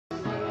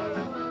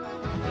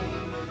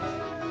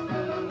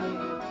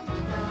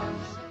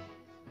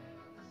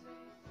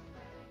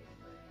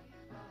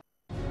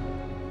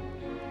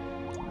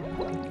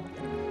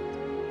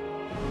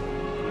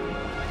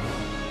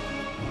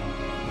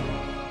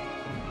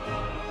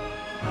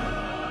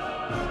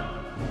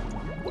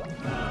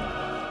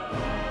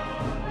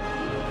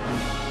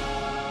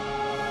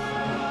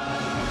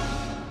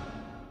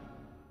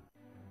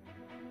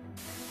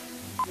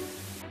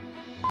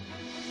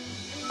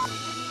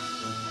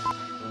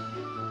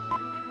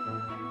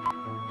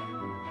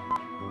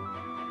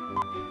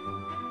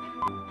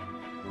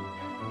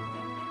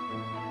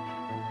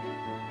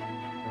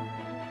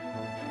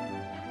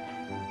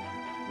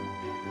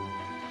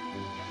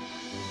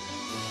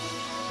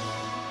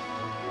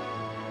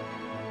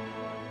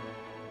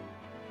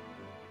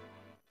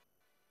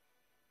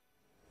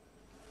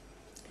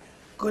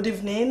Good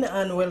evening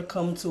and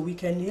welcome to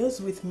Weekend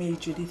News with me,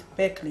 Judith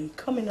Beckley.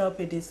 Coming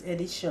up in this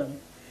edition,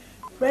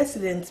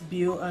 President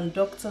Bio and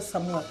Dr.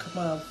 Samuel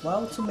Kamara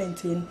vow to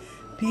maintain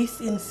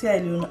peace in Sierra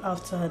Leone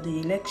after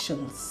the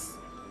elections.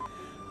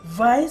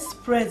 Vice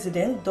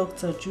President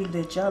Dr. Jules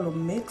Diallo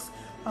makes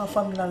a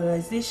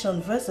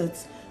familiarization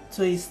visit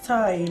to his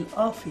style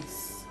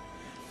office.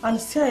 And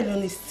Sierra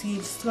Leone is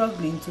still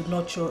struggling to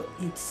nurture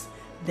its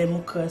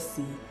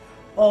democracy.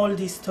 All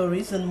these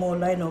stories and more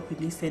line up in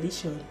this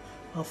edition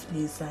of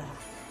Nizar.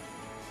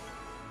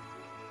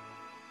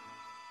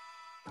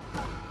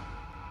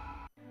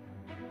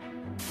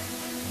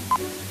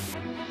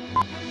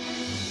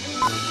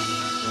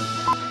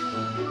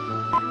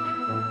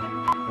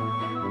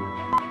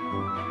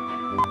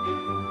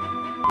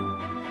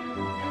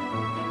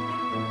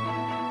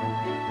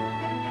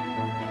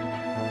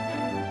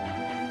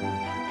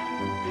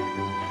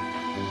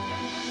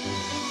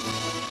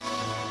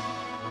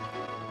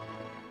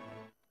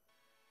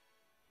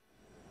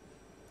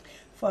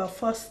 For our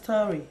first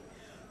story,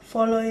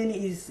 following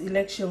his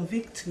election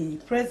victory,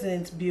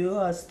 President Bio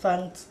has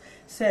thanked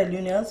Sierra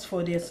Leoneans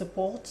for their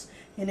support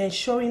in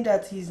ensuring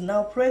that he is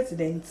now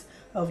President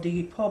of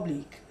the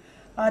Republic.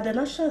 At the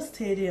National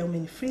Stadium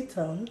in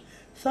Freetown,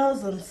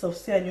 thousands of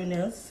Sierra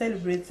Leoneans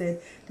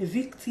celebrated the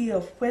victory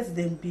of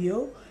President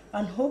Bio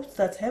and hoped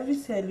that every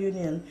Sierra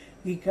Leonean,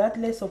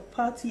 regardless of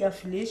party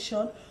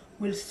affiliation,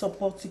 will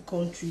support the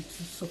country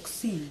to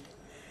succeed.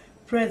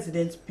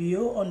 President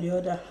Bio, on the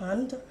other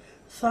hand,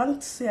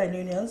 thanked Sierra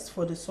Leoneans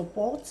for the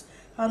support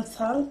and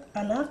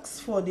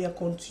asked for their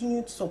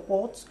continued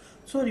support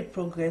to the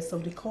progress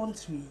of the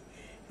country.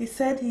 He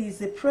said he is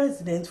the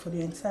president for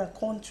the entire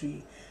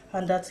country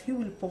and that he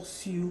will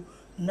pursue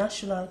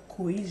national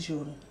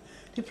cohesion.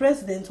 The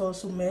president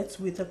also met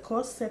with a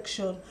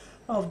cross-section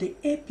of the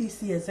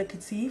APC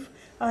executive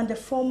and the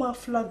former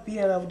flag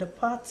bearer of the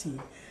party,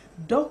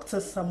 Dr.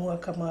 Samuel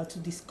Kamara, to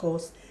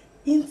discuss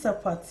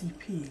inter-party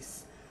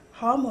peace.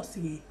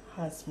 Harmosy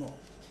has more.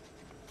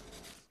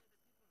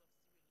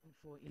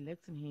 For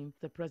electing him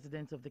the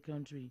president of the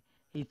country.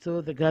 He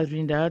told the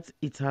gathering that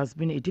it has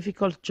been a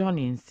difficult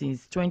journey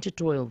since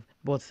 2012,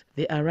 but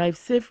they arrived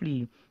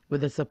safely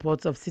with the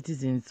support of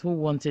citizens who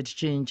wanted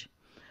change.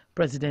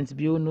 President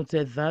Bio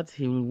noted that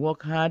he will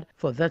work hard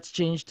for that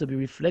change to be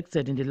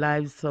reflected in the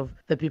lives of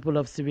the people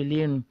of Sierra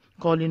Leone,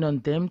 calling on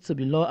them to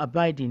be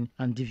law-abiding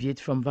and deviate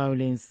from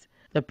violence.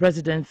 The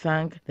president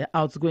thanked the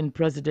outgoing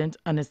president,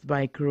 Ernest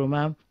Bai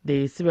Koroma,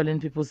 the Sierra Leone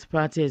People's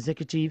Party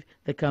executive,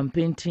 the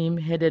campaign team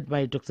headed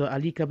by Dr.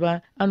 Ali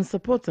Kaba, and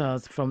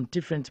supporters from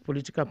different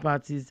political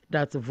parties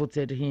that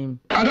voted him.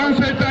 I don't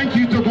say thank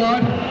you to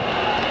God.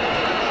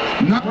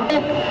 Now,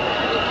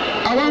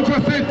 I want to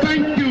say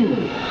thank you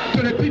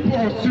to the people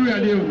of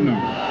Sierra Leone.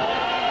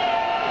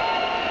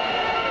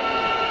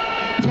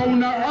 For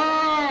now,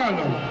 all,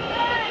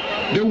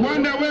 the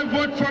one that will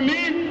vote for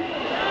me,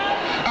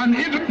 and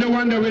even the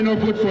one that will not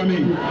vote for me.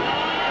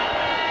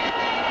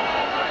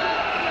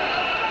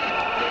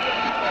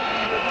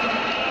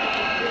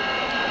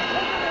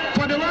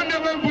 For the one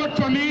that will vote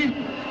for me,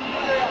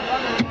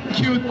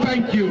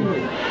 thank you.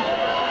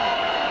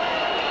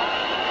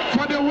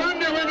 For the one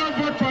that will not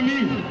vote for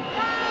me,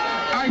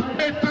 I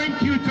say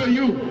thank you to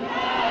you.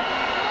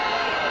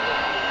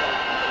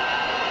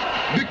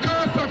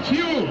 Because of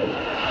you,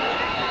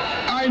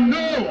 I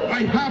know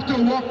I have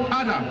to work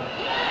harder.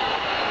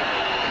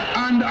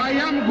 And I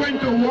am going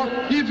to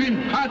work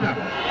even harder.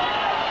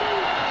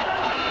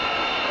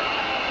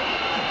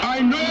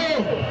 I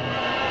know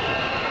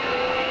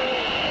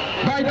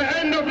by the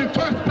end of the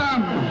first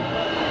term,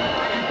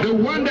 the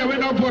one that will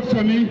not vote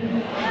for me,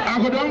 I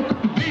will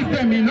not convince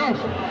them enough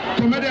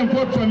to make them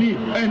vote for me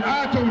and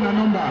add to the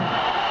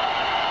number.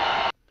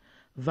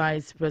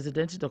 Vice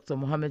President Dr.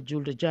 Mohamed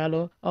Jules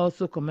Diallo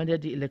also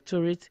commended the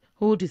electorate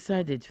who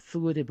decided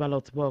through the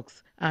ballot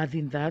box,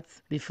 adding that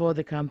before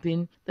the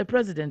campaign, the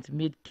president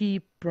made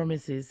key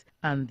promises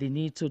and the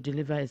need to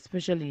deliver,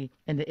 especially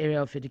in the area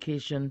of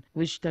education,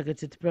 which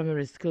targeted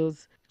primary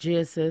schools,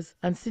 JSS,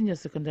 and senior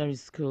secondary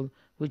school,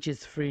 which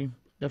is free.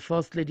 The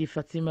First Lady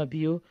Fatima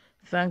Bio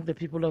thanked the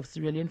people of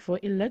Sierra Leone for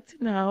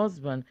electing her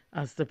husband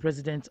as the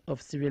president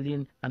of Sierra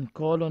Leone and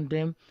called on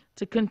them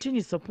to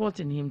continue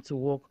supporting him to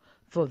work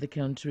for the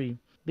country.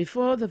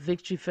 Before the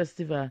Victory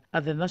Festival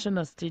at the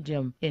National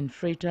Stadium in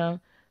Freetown,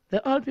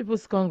 the All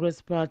People's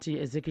Congress Party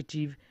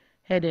executive,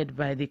 headed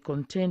by the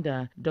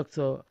contender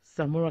Dr.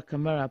 Samuel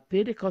Kamara,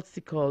 paid a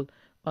courtesy call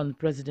on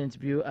President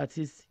Bio at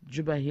his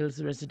Juba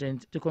Hills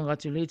residence to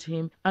congratulate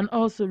him and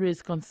also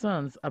raise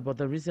concerns about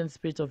the recent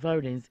spate of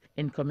violence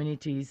in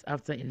communities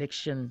after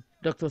election.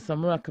 Dr.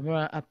 Samuel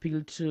Kamara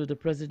appealed to the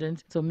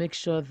president to make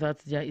sure that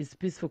there is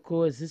peaceful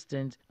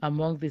coexistence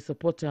among the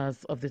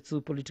supporters of the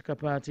two political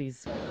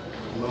parties.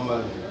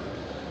 Normally,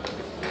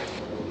 I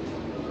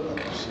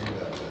appreciate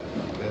that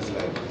events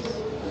like this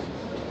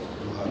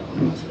do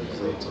happen as a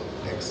result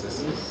of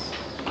excesses.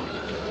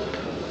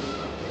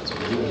 But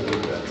we do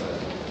believe that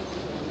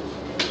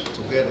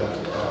together,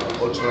 our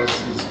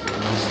utterances,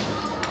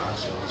 pronouncements, and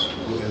actions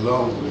will go a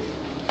long way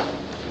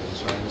in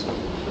trying to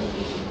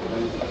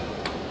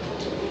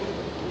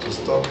to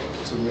stop,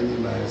 to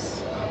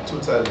minimize, and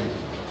totally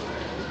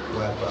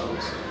wipe out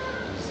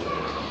these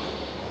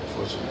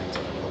unfortunate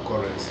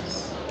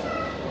occurrences.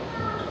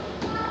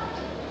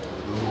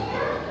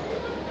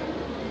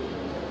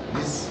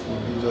 This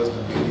will be just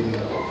the beginning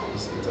of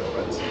this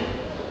interparty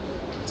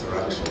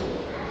interaction.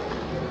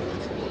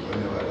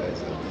 Whenever there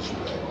is an issue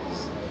like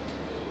this,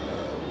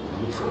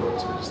 we look forward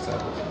to this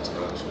type of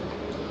interaction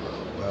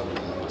where we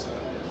might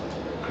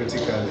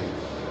critically,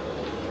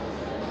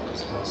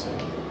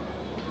 responsibly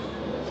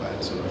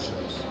find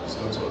solutions. It's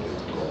not only to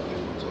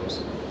complain, but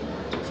also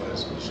to find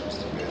solutions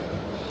together,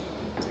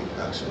 take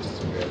actions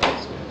together.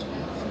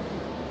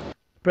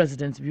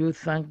 President Biu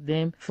thanked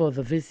them for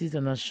the visit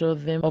and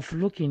assured them of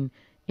looking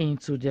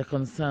into their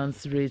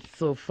concerns raised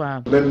so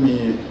far. Let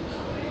me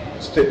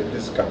state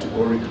this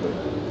categorically,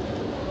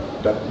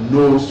 that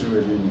no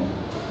Sierra Leonean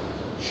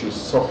should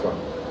suffer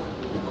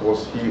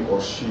because he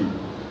or she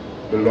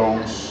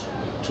belongs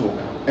to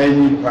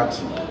any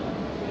party.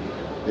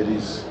 It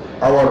is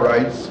our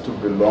rights to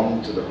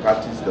belong to the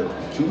parties that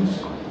we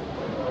choose,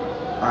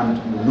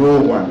 and no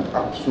one,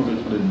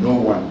 absolutely no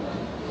one,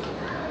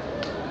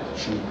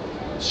 should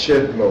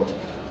shed blood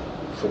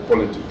for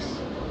politics.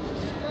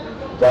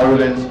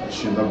 Violence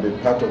should not be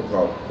part of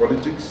our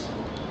politics,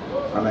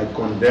 and I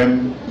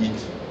condemn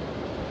it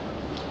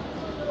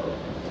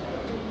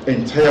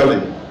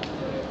entirely.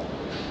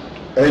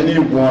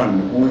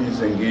 Anyone who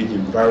is engaged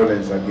in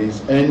violence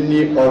against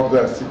any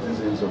other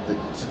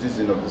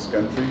citizen of this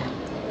country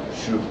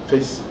should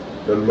face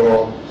the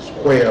law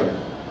squarely,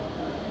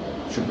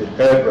 should be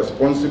held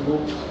responsible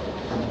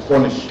and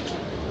punished.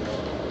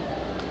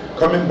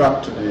 Coming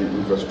back to the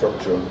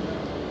infrastructure,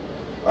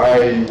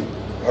 I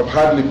have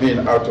hardly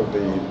been out of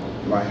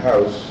my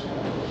house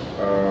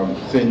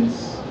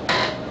since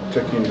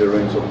taking the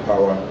reins of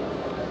power.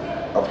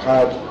 I've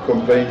had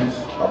complaints,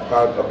 I've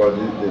heard about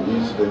the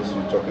incidents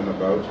you're talking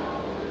about,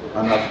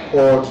 and I've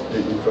called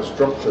the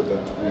infrastructure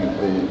that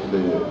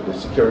the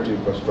security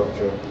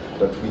infrastructure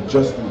that we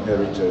just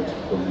inherited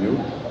from you.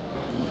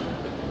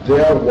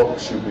 Their work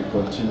should be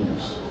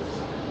continuous.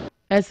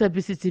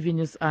 SABC TV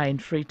News are in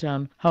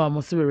Freetown. Hawa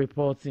Mosiwe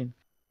reporting.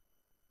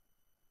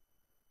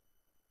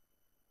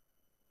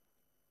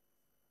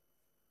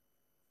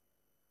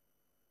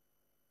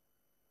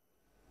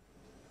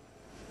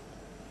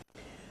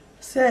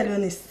 Sierra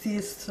Leone is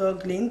still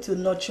struggling to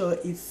nurture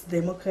its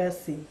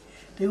democracy.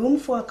 The room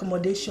for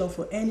accommodation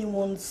for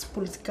anyone's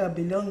political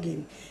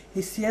belonging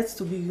is yet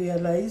to be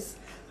realized,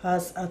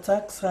 as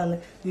attacks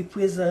and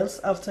reprisals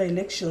after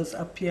elections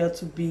appear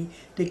to be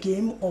the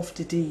game of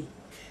the day.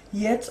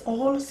 Yet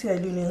all Sierra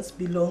Leoneans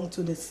belong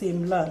to the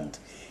same land,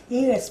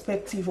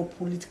 irrespective of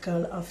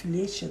political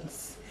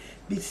affiliations.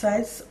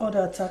 Besides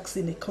other attacks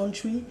in the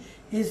country,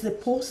 is the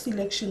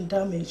post-election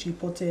damage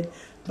reported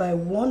by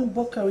one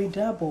Bokari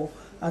Dabo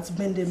at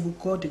Bendenbu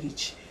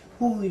Godrich,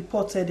 who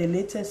reported the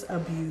latest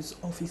abuse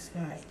of his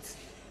rights.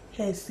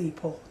 Here's the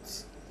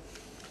report.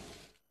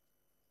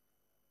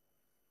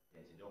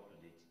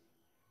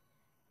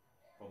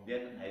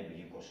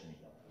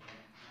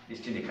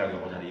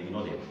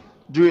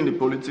 During the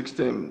politics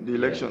term, the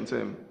election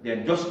term.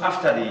 Then just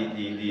after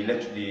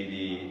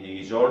the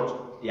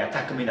result, they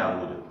attack me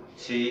now.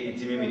 Say,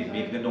 intimidate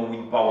me, they don't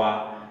win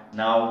power.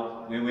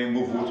 Now, when we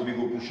move vote, we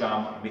go push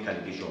them, make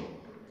allegation.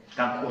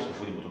 Can't cross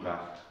before the motorcar.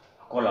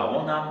 I call a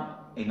one arm,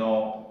 you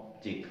know,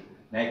 take.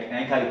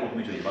 I can't report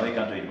me to it, but I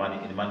can't do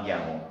it, the man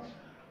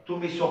get. To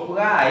be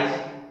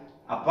surprised,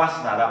 I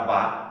pass na that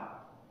bar.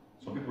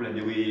 Some people in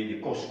the way, the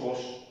cost.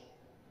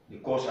 The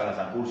cost à la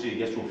Zancour, say,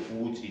 get some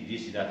food, it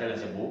this, it that, tell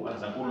us about,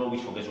 and Zancour no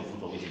wish for get some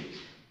food already.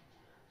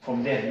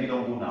 From there, we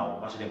don't go now.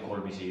 After they call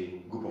me,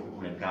 say, group of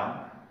people in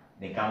camp,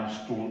 they come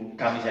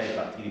inside the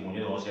factory, the money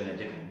don't sell, and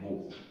take and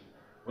go.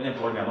 When they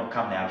call me, I'm not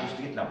come there, I go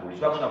straight to the police.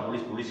 Why go to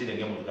the police say they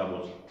get to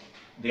about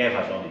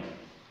drivers only.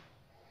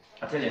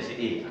 I tell them, say,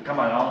 hey, I come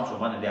around, so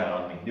man, they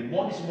around me.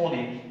 This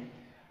morning,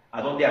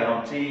 I don't there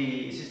around,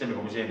 say, system of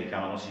commission, they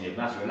come and see,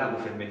 now, so I'll go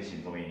for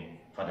medicine for me,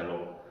 for the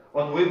law.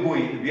 On the way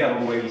going, we are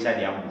going inside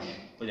the ambush.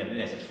 For them, for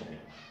me.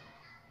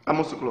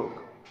 Almost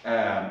o'clock.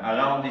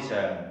 Around this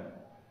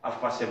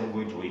 7:30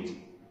 going to 8.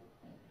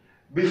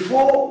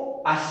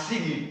 Before I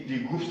see the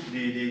groups,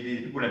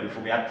 the people like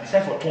before me, I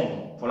decide for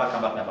turn for la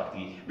come back na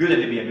factory. Build the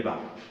BM back.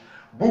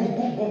 Boom.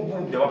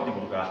 They walk the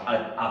motor.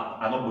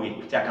 I not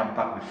break. I come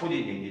back before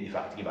the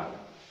factory back.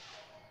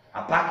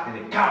 I pack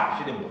in the car.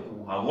 See them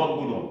I run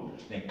go down.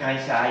 Then can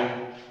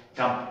inside,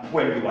 come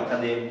pour the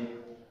water them.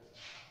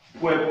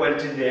 Pour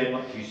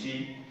them, you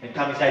see, and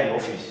come inside the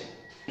office.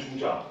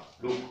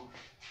 Look,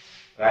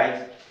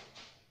 right?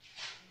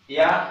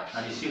 Here,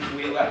 and the safe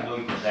way, I know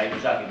you can say,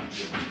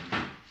 exactly.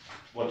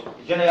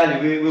 But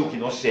generally, we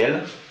cannot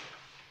sell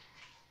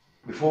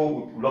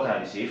before we lock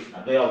at the safe,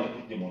 and there we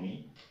put the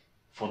money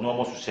for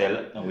normal to sell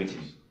and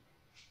waiting.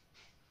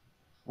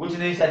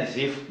 Waiting inside the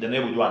safe, then we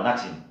will do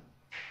nothing.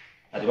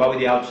 And the way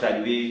they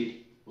outside,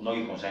 we will not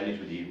reconcile it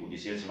with the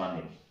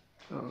salesman.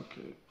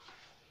 Okay.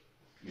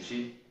 You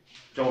see?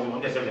 So we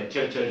want to sell the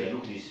chair,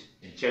 look this,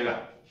 the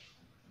chair.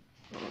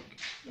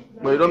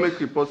 But you don't make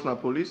reports na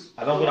police?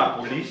 I don't go to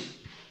police.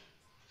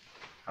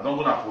 I don't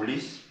go to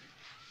police.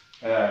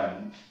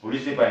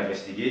 Police never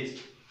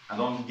investigate. I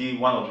don't give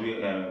one or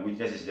two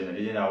witnesses then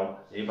they now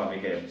if I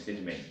make a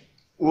statement.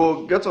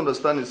 Well, get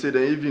understanding say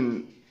they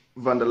even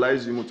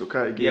vandalize your motor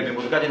car again. Yeah, my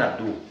motor car didn't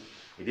do.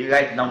 It is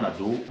right now not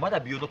do. Mother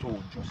Bio not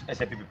to choose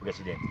SNPP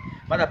president.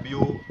 Mother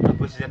Bio a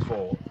president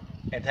for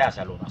entire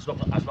salon. As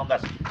long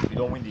as we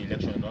don't win the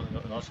election,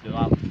 not say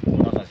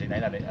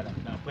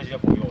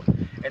president for you.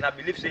 And I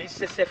believe say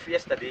CSF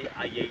yesterday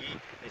Ayeri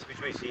in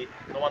speech where he say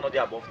no one not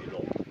there above the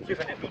law. So if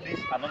they do this,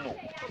 I don't know.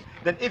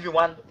 Then if you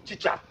want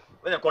teacher,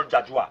 when they call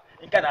Jajua,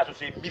 you can also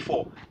say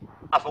before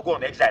I forgot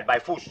on exile by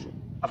force.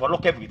 I for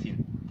lock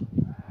everything.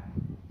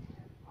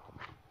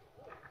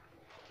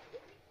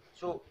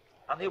 So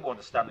I'm able to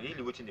understand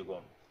really what's in the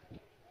gun.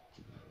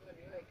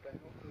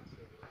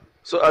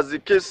 So as the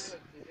case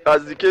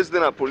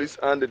then a police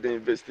and they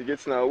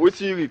investigate now, what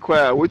do you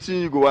require? What do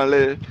you go and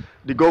let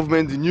the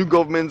government, the new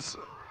governments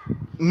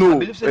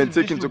know and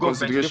take into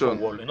consideration?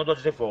 Not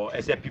just for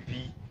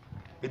SLPP,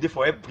 it is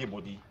for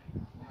everybody.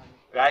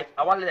 Right?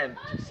 I want them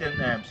to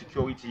send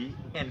security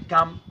and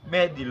come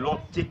make the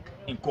law take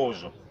in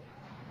cause.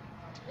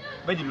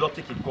 Make the law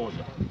take in cause.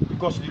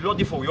 Because the law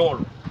is for you all,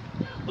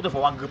 not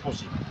for one group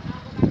person.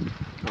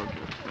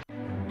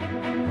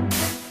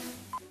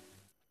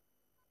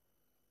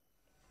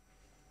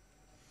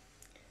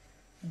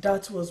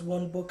 That was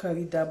one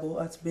Bokari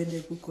Dabo at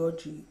Bendebu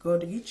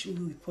Godrich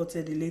who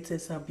reported the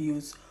latest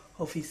abuse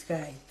of his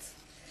rights.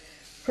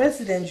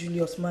 President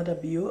Julius Maada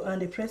Bio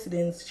and the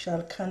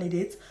presidential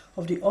candidate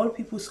of the All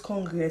People's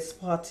Congress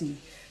Party,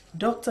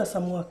 Dr.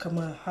 Samoei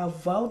Kamara,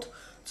 have vowed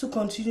to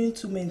continue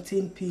to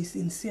maintain peace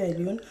in Sierra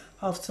Leone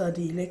after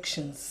the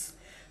elections.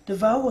 The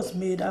vow was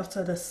made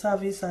after the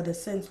service at the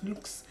St.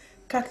 Luke's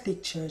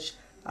Catholic Church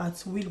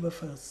at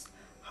Wilberforce.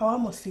 Hawa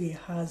Mosley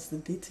has the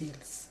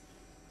details.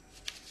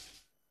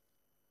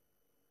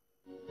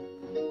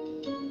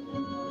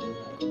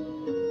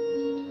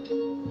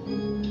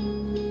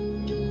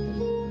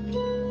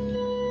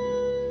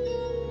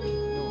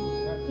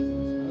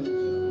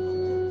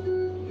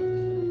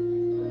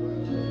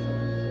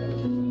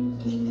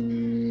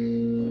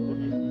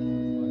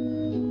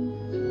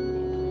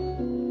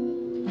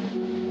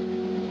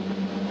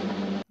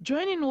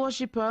 Joining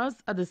worshippers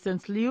at the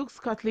St. Luke's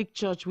Catholic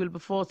Church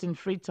Wilberforce in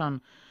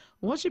Freetown,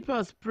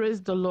 worshippers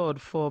praised the Lord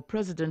for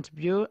President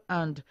Bio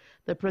and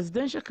the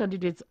presidential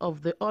candidates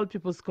of the All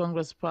People's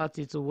Congress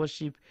Party to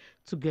worship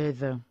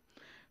together.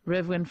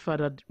 Reverend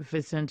Father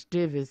Vincent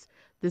Davis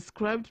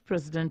described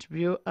President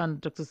Bio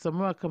and Dr.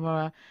 Samoei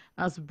Kamara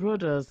as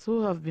brothers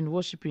who have been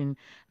worshipping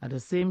at the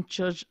same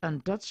church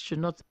and that should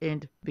not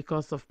end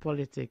because of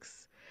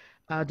politics,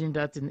 adding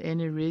that in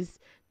any race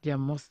there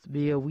must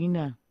be a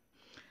winner.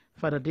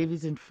 Father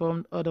Davis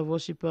informed other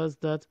worshippers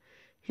that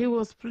he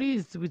was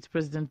pleased with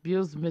President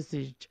Bio's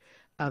message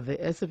at the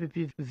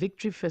SLPP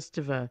Victory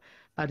Festival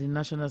at the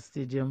National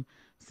Stadium,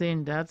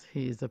 saying that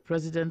he is the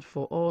president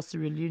for all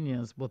Sierra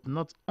Leoneans, but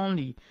not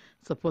only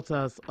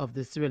supporters of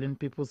the Sierra Leone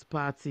People's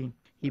Party.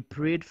 He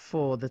prayed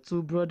for the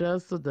two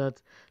brothers so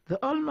that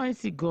the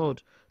Almighty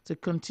God to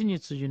continue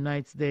to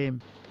unite them.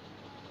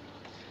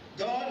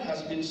 God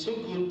has been so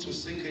good to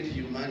sacred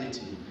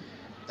humanity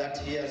that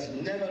he has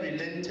never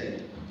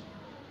relented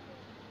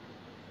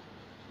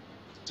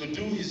to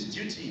do his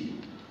duty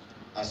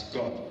as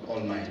God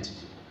Almighty.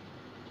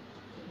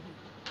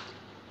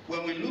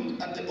 When we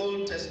look at the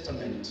Old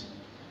Testament,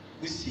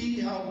 we see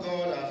how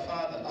God our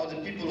Father, how the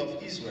people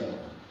of Israel,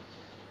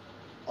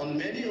 on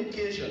many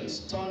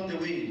occasions turned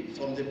away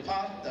from the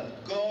path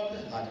that God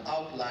had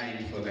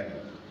outlined for them.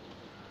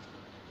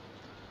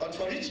 But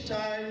for each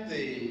time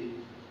they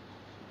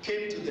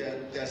came to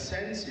their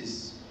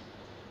senses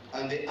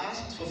and they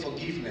asked for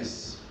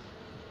forgiveness,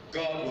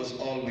 God was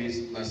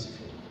always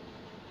merciful.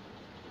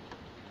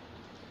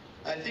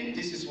 I think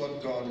this is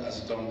what God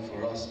has done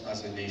for us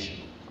as a nation.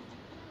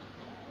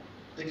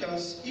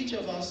 Because each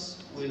of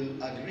us will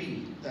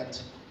agree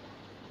that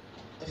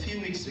a few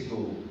weeks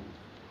ago,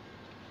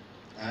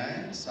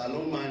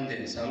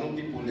 Salon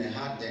people, they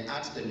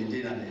asked the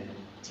Medina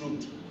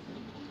truth.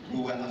 We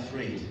were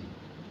afraid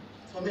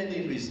for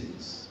many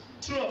reasons.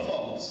 True or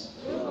false?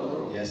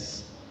 True.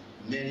 Yes,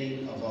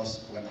 many of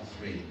us were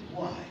afraid.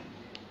 Why?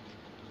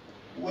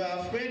 We were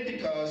afraid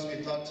because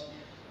we thought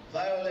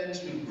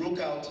violence will break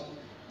out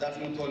that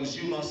will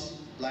consume us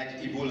like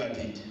Ebola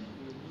did,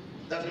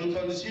 that will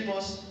consume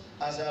us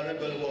as a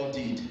rebel war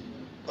did.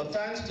 But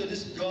thanks to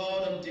this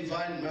God of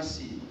divine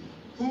mercy,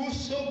 who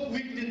so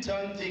quickly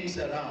turned things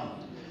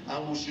around,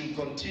 and we should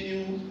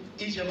continue,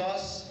 each of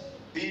us,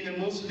 being a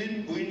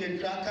Muslim, being a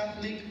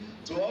Catholic,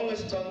 to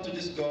always turn to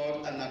this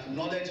God and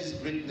acknowledge his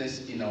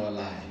greatness in our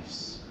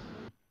lives.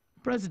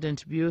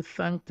 President Bio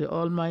thanked the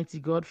Almighty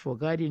God for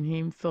guiding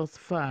him thus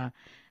far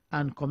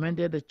and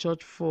commended the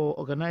church for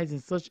organizing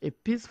such a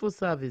peaceful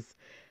service,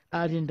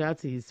 adding that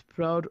he is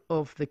proud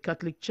of the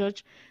Catholic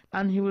Church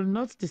and he will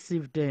not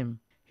deceive them.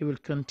 He will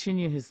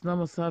continue his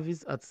normal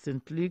service at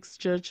St. Luke's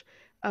Church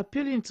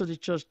appealing to the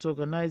church to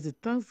organize a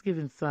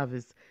Thanksgiving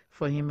service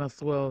for him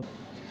as well.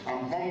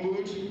 I'm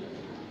humbled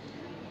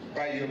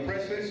by your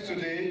presence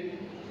today,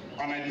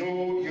 and I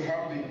know you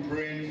have been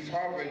praying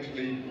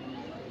fervently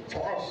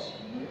for us.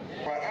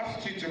 I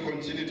ask you to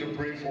continue to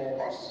pray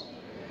for us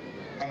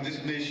and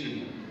this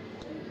nation.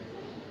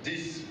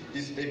 This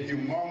is a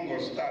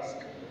humongous task.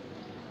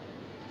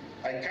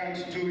 I can't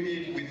do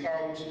it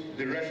without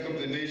the rest of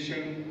the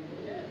nation,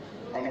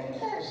 and of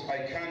course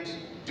I can't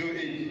do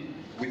it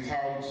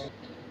without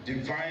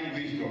divine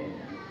wisdom,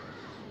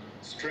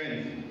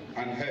 strength,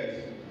 and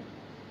health.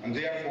 And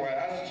therefore I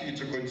ask you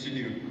to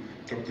continue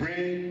to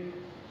pray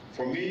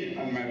for me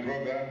and my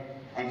brother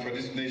and for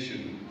this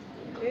nation.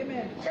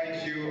 Amen.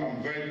 Thank you.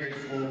 I'm very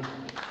grateful.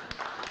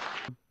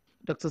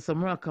 Dr.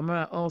 Samura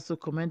Kamara also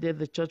commended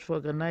the church for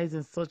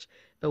organizing such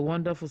a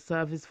wonderful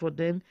service for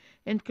them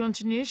and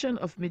continuation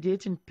of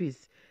mediating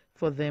peace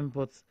for them,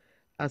 but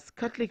as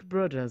Catholic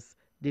brothers,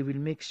 they will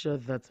make sure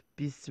that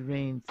peace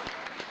reigns.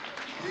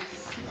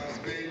 This has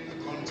been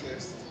a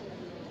contest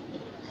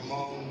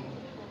among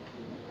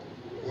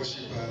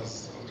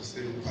worshippers of the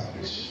same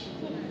parish,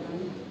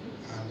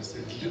 and the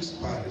St. Luke's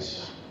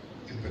parish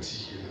in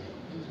particular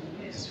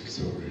is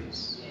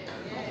victorious.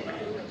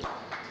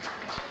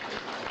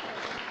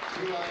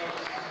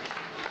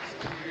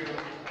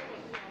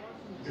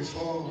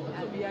 Before,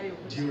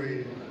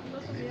 during,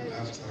 and even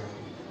after,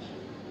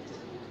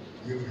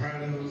 you've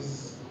heard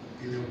us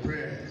in your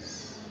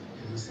prayers,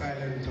 in the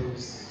silent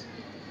talks,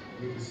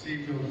 we've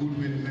received your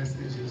goodwill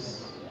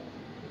messages,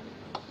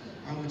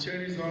 and we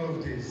cherish all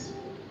of this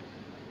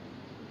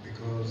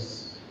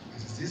because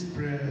it is these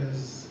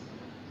prayers,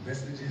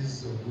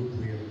 messages of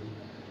goodwill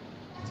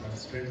that have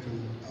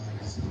strengthened our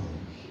resolve.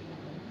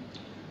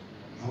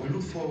 And we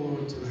look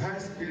forward to the high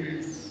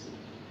spirits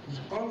which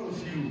all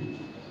of you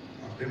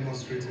have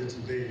demonstrated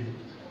today,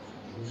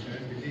 and which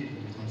I believe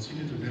will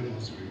continue to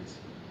demonstrate,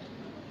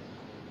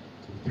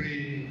 to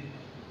pray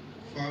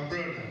for our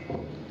brother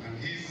and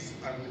his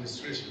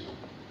administration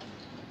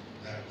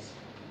that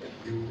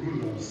he will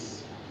rule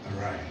us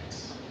aright.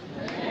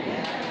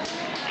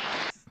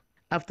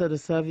 After the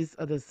service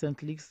at the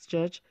St. Luke's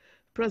Church,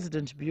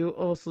 President Bio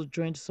also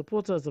joined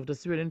supporters of the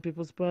Sierra Leone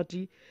People's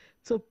Party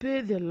to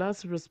pay their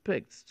last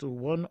respects to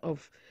one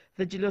of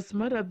the Julius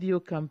Maada Bio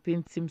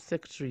campaign team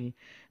secretary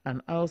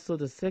and also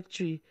the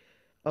secretary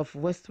of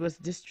West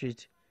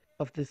District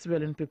of the Sierra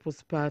Leone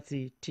People's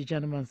Party,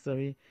 Tijani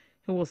Mansari,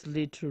 who was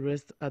laid to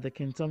rest at the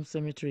Kentom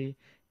Cemetery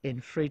in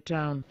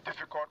Freetown.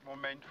 Difficult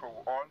moment for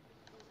all,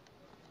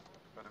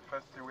 but the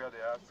first thing we have to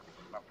ask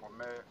now for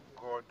me,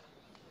 God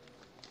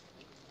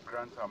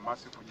grant a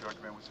merciful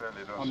judgment. We say,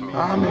 Amen.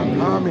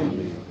 Amen.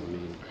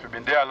 Amen. If you've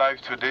been there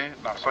alive today,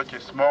 now such a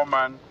small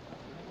man,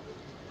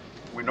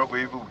 we're not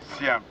going to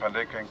see him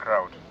Palenque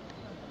crowd.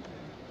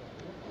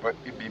 But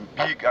it been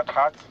big at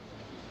heart.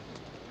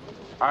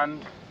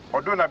 And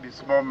although I be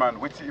small man,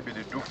 what it be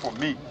do for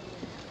me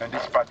and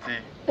this party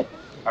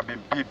have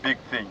been big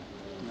thing.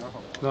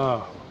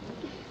 No.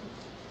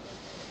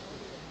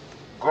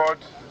 God,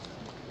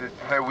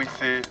 we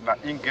say, now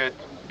in get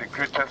the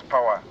greatest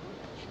power.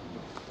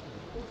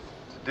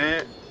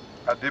 Today,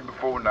 I did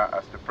before now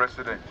as the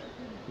president.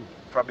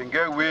 If I've been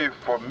getting away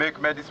for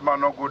make this man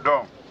not go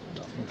down,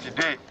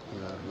 today,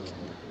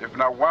 if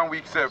not 1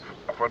 week safe,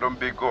 for don't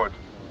be God,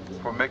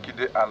 for make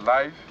it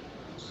alive,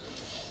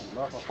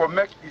 for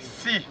make it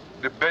see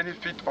the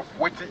benefit of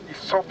what he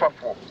suffer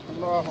for,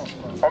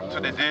 up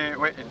to the day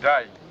where he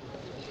died.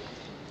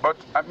 But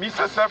me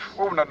myself,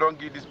 when I don't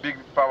give this big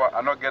power,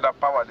 I not get that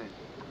power there.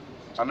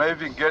 I not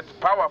even get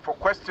power for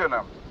question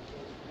him.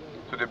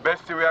 So the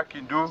best thing I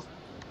can do,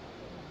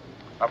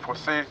 I for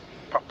say,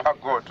 Papa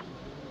God,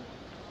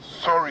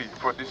 sorry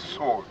for this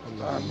soul.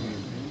 Amen.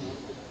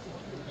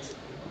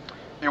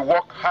 He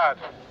worked hard,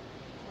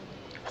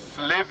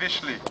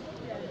 slavishly,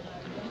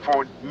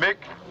 for make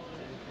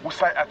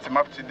Usai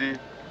Atimap today,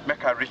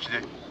 make a rich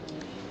day.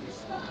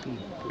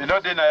 You know,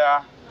 then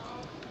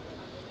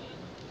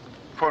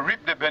for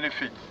reap the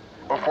benefit,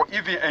 or for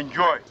even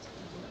enjoy.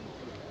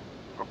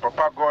 But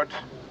Papa God,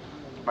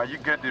 may you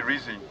get the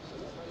reason,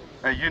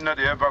 and you know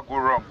they ever go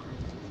wrong.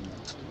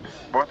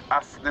 But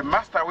as the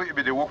master will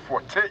be the work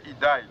for till he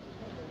died,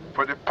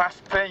 for the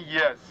past 10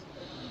 years,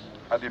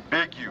 I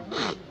beg you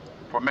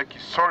for making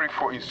sorry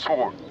for his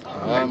soul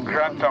and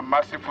grant a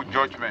merciful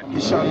judgment.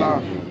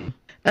 Inshallah.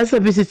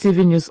 SABC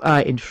TV News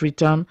Eye in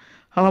Freetown,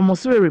 Hawa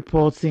Mosiri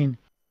reporting.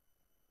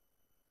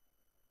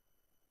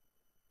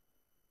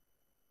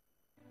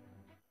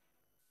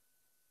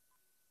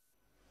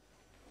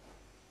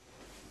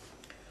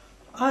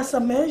 As a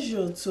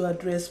measure to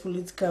address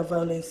political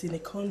violence in the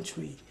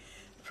country,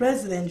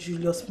 President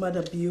Julius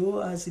Maada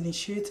Bio has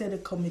initiated a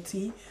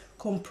committee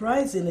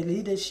comprising the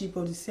leadership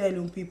of the Sierra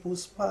Leone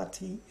People's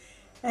Party,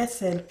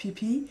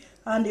 SLPP,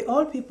 and the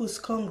All People's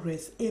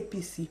Congress,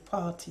 APC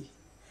party.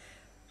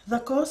 The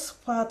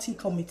cross-party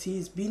committee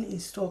is being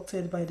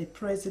instructed by the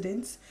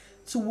President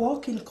to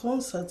work in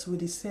concert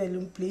with the Sierra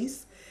Leone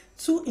Police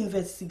to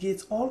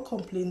investigate all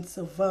complaints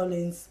of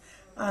violence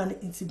and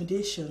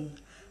intimidation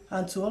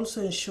and to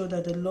also ensure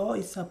that the law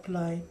is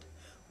applied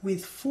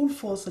with full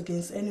force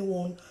against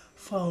anyone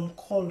found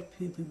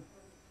culpable.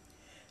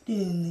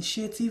 The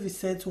initiative is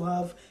said to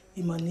have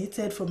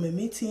emanated from a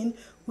meeting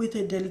with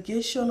a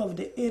delegation of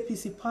the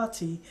APC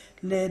party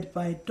led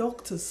by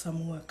Dr.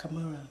 Samuel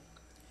Kamara.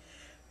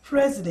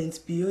 President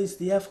Bio is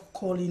therefore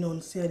calling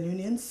on Sierra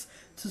Leoneans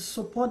to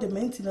support the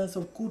maintenance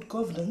of good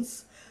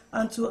governance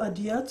and to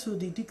adhere to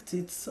the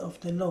dictates of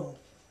the law.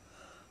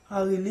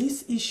 A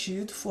release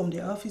issued from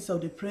the office of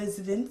the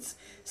president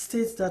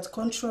states that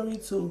contrary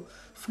to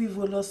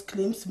frivolous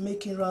claims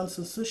making rounds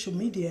on social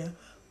media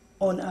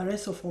on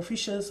arrest of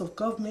officials of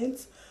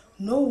government,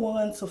 no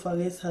warrants of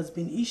arrest has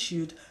been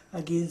issued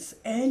against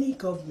any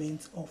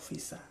government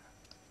officer.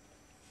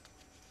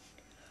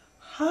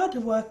 Hard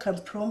work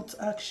and prompt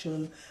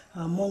action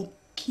are among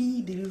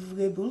key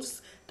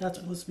deliverables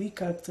that must be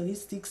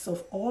characteristics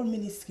of all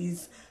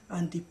ministries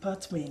and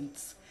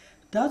departments.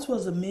 That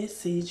was the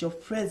message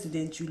of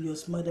President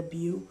Julius Maada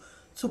Bio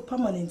to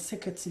permanent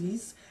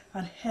secretaries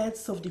and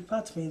heads of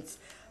departments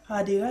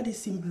at the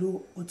Radisson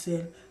Blu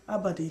Hotel,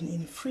 Aberdeen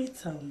in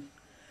Freetown.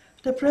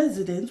 The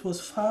president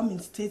was firm in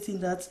stating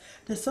that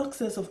the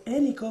success of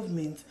any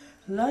government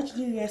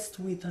largely rests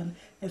with an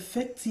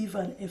effective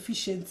and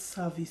efficient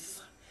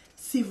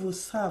civil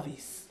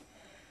service.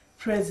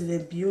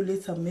 President Bio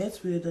later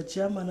met with the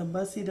German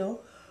ambassador,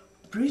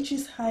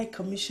 British High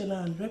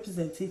Commissioner and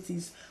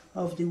representatives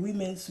of the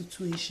Women's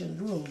Situation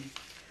Room.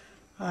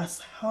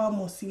 As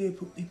Harmosire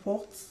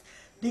reports,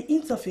 the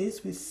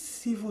interface with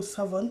civil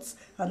servants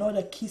and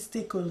other key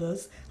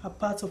stakeholders are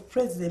part of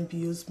President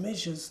Bio's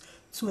measures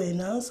to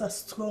enhance a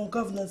strong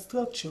governance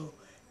structure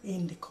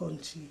in the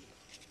country.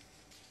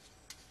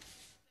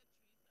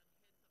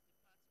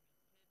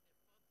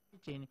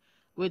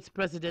 With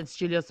President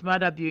Julius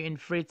Maada Bio in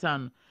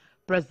Freetown,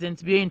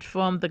 President Bio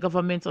informed the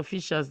government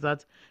officials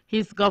that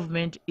his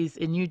government is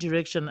a new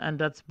direction and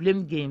that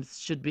blame games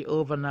should be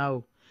over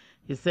now.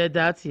 He said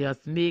that he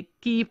has made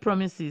key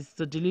promises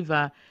to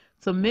deliver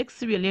to make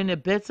Sierra Leone a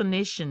better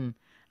nation,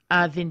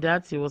 adding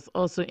that he was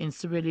also in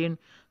Sierra Leone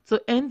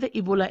to end the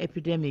Ebola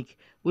epidemic,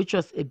 which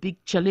was a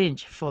big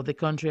challenge for the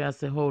country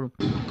as a whole.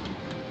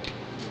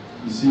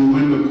 You see,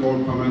 when we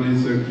call permanent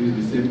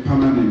secretaries, they say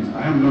permanent.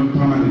 I am not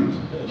permanent.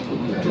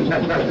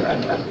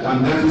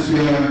 And that is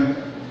where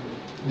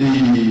the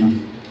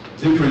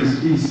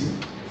difference is.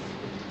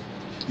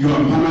 You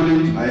are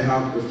permanent, I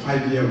have a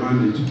 5-year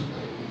mandate.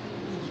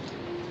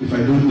 If I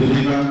don't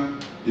deliver,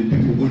 the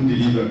people won't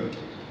deliver.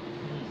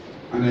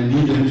 And I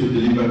need them to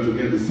deliver to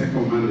get the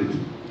second mandate.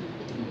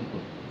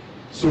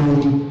 So,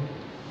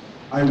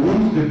 I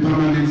want the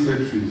permanent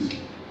secretaries,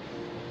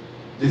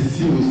 the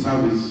civil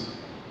service,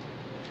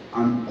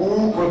 and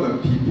all other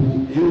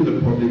people in the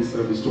public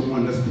service to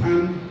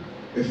understand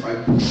if I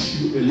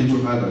push you a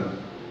little harder.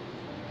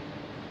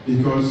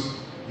 Because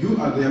you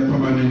are there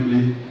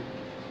permanently,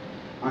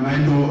 and I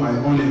know I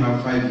only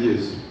have 5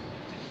 years.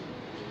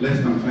 Less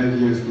than 5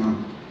 years now.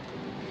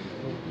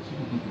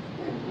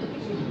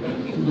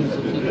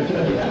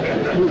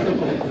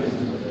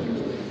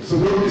 So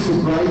don't be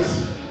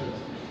surprised.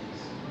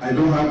 I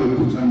don't have a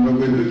boot I'm not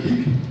going to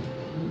kick.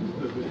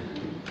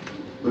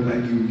 But I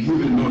can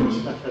give a nudge.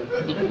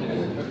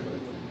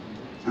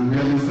 And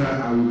really,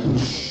 sir, I will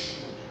push.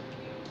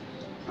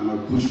 And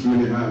I'll push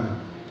really hard.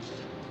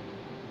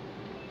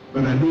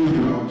 But I know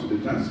you are up to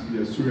the task. We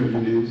are Sierra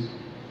Leoneans.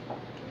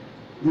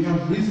 We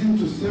have risen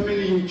to so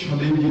many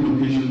challenging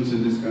occasions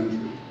in this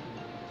country.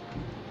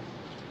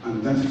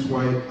 And that is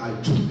why I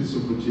took this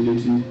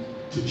opportunity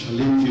to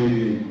challenge you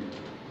again.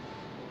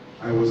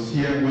 I was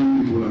here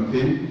when Ebola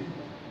came.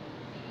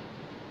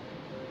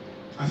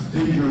 As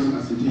dangerous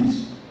as it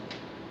is,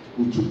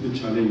 we took the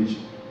challenge.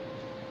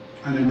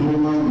 And I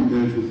know how we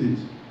dealt with it.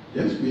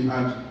 Yes, we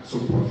had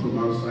support from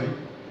outside,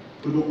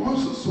 but we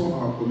also saw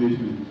our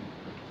commitment.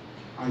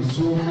 I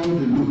saw how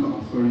the local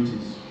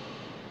authorities,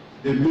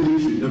 the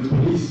military, the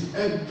police,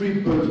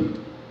 everybody,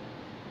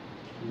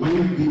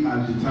 when we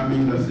are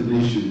determined as a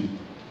nation,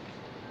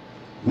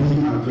 we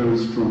are very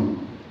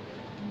strong.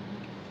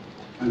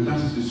 And that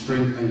is the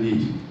strength I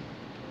need.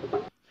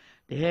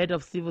 The head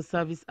of civil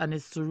service,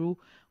 Anis Turu,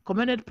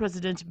 commended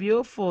President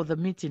Bio for the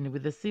meeting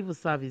with the civil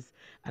service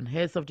and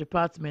heads of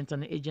departments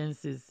and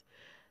agencies.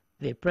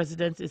 The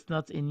president is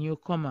not a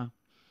newcomer.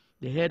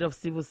 The head of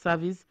civil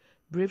service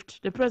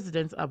briefed the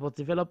president about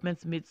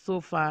developments made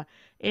so far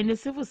in the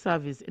civil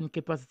service in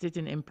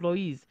capacitating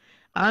employees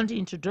and the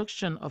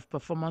introduction of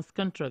performance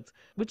contracts,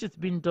 which is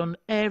being done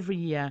every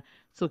year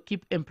to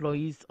keep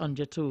employees on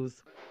their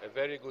toes. A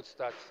very good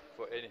start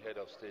for any head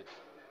of state,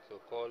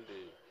 so-called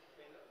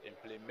the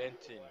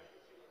implementing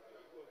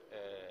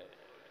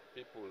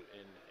people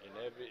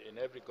in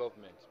every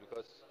government,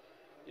 because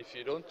if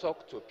you don't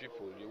talk to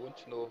people, you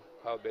won't know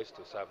how best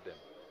to serve them.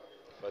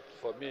 But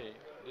for me,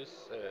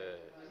 this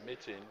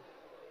meeting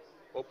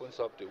opens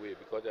up the way,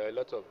 because there are a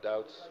lot of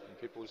doubts in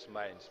people's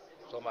minds.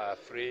 Some are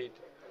afraid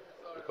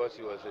because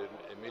he was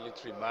a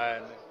military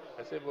man.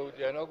 I said, but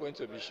they are not going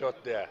to be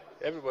shot there.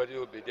 Everybody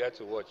will be there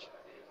to watch.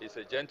 He's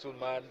a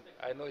gentleman.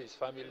 I know his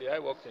family. I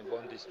worked in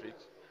Bond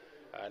District.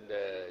 And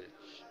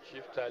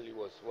Chief Tali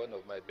was one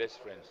of my best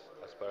friends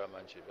as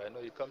paramount chief. I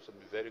know he comes from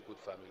a very good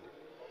family,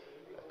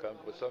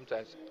 but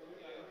sometimes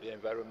the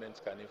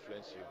environment can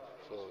influence you.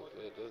 So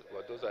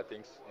those are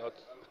things not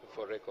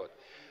for record.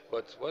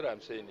 But what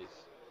I'm saying is,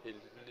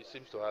 he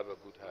seems to have a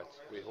good heart.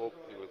 We hope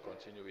he will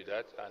continue with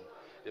that. And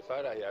the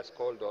fact that he has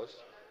called us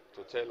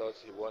to tell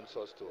us he wants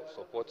us to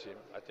support him,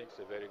 I think it's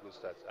a very good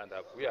start. And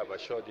we have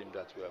assured him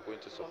that we are going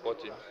to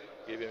support him,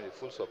 give him the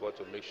full support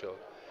to make sure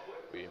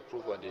we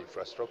improve on the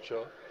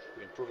infrastructure,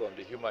 we improve on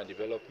the human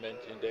development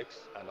index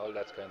and all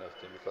that kind of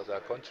thing, because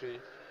our country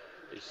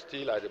is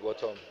still at the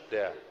bottom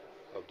there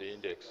of the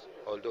index,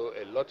 although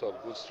a lot of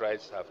good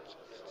strides have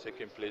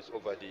taken place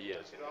over the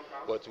years.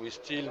 But we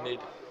still need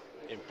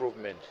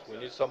improvement. We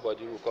need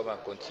somebody who will come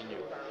and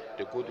continue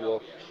the good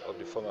work of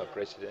the former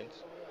president,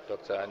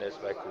 Dr.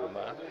 Ernest Bai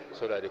Koroma,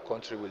 so that the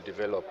country will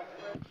develop.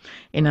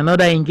 In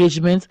another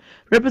engagement,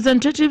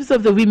 representatives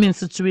of the Women's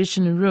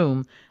Situation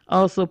Room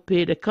also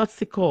paid a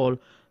courtesy call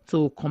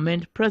to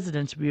commend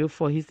President Bio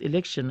for his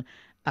election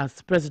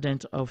as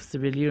President of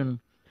Sierra Leone.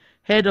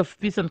 Head of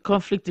Peace and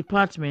Conflict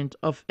Department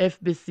of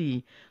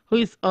FBC, who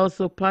is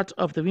also part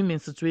of the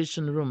Women's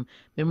Situation Room,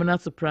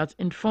 Memuna Suprat,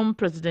 informed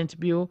President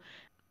Bio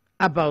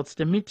about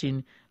the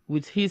meeting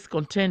with his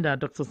contender,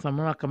 Dr.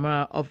 Samora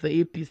Kamara of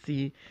the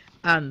APC,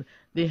 and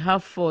they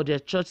have for their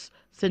church,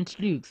 St.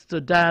 Luke's, to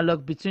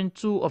dialogue between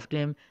two of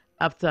them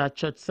after a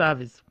church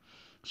service.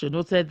 She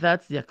noted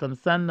that their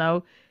concern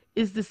now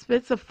is the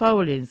spate of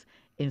violence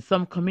in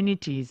some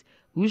communities,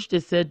 which they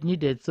said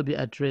needed to be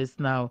addressed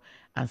now,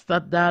 and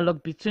start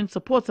dialogue between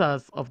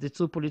supporters of the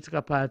two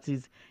political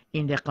parties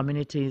in their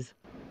communities.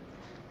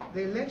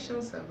 The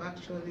elections have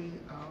actually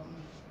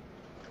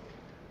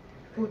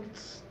put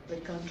the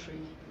country,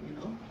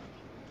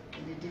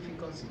 in a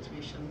difficult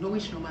situation,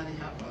 which normally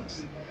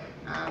happens.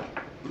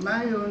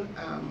 My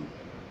own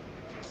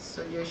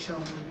suggestion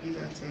would be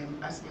that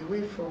as a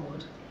way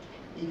forward,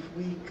 if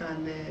we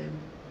can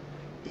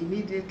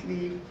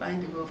immediately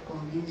find a way of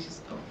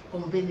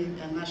convening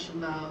a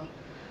national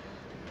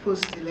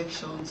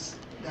post-elections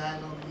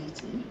dialogue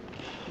meeting,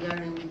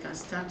 wherein we can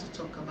start to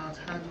talk about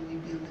how do we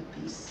build the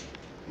peace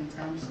in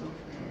terms of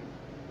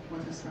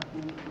what has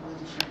happened over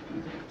the short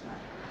period of time.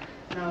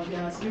 Now, there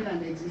has been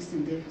an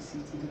existing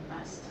deficit in the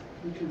past,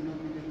 which we've not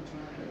been able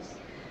to address.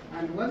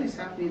 And what is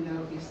happening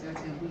now is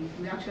that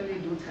we actually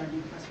don't have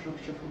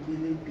infrastructure for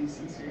building peace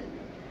in Sierra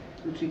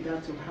Leone with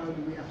regard to how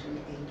do we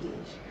actually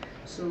engage.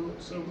 So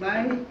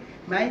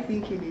my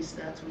thinking is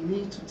that we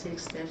need to take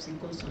steps in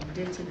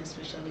consolidating,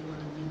 especially what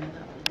the women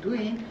have been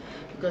doing,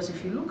 because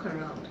if you look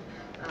around,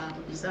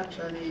 it's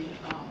actually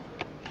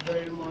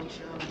very much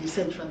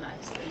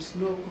decentralized. There's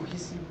no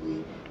cohesive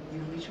way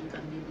in which we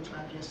can be able to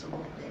address some of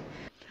them.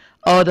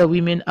 Other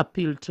women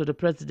appealed to the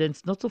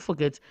president not to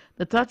forget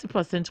the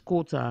 30%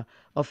 quota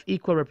of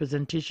equal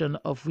representation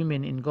of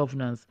women in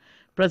governance.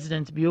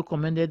 President Bio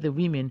commended the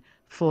women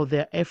for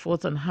their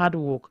efforts and hard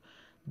work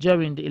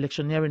during the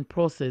electioneering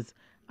process,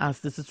 as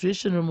the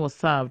Situation Room was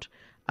served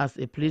as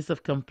a place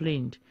of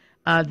complaint,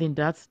 adding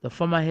that the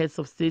former heads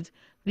of state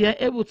were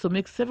able to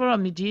make several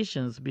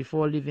mediations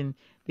before leaving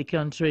the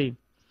country.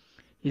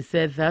 He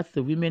said that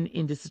the women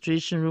in the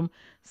Situation Room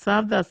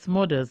served as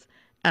mothers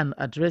and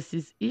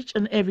addresses each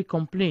and every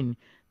complaint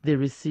they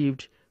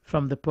received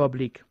from the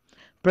public.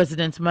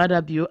 President Mada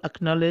Bio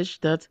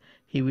acknowledged that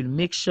he will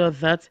make sure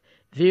that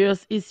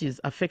various issues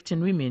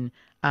affecting women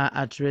are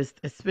addressed,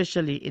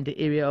 especially in the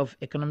area of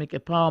economic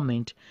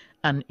empowerment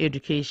and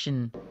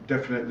education.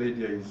 Definitely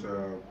there is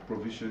a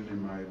provision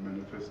in my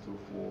manifesto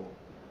for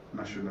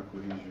national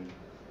cohesion.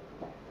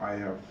 I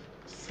have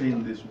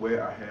seen this way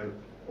ahead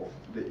of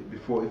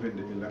before even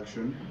the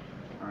election,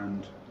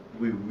 and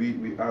we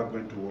are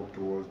going to work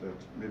towards that.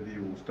 Maybe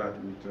we'll start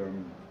with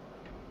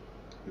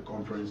the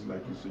conference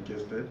like you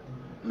suggested.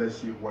 Let's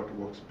see what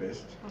works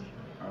best,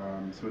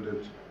 so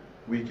that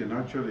we can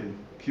actually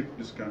keep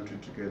this country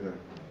together.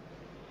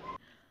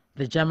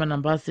 The German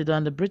ambassador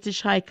and the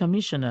British High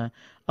Commissioner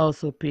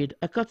also paid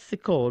a courtesy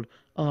call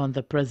on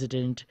the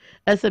president.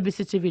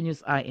 SABC TV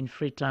News Eye in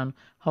Freetown,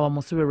 Hawa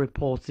Musure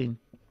reporting.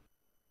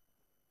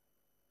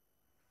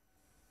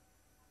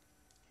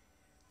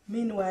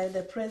 Meanwhile,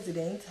 the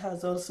president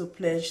has also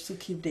pledged to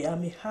keep the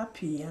army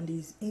happy and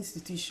his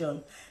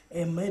institution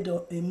a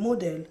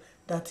model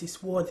that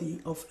is worthy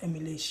of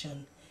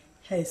emulation.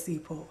 Here's the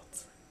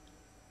report.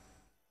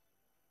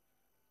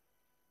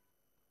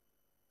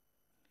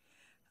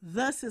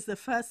 This is the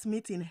first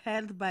meeting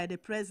held by the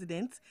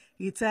President,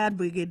 retired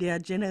Brigadier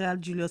General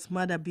Julius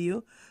Maada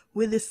Bio,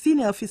 with the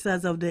senior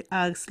officers of the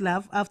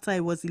ARSLAF after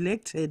he was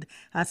elected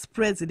as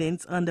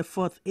President on the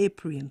 4th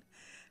April.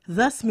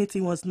 This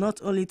meeting was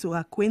not only to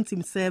acquaint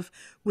himself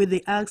with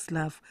the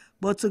ARSLAF,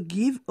 but to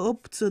give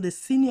hope to the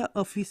senior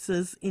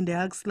officers in the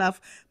ARSLAF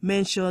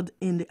mentioned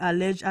in the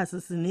alleged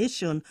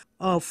assassination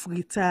of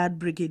retired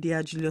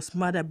Brigadier Julius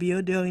Maada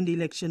Bio during the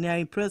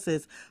electioneering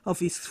process, of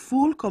his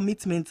full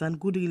commitment and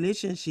good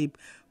relationship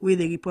with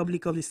the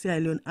Republic of the Sierra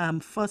Leone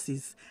Armed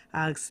Forces,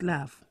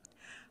 ARSLAF.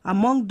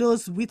 Among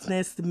those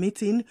witnessed the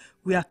meeting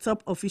were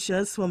top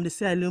officials from the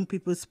Sierra Leone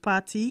People's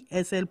Party,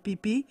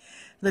 SLPP,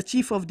 the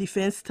Chief of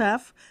Defense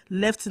Staff,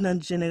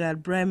 Lieutenant General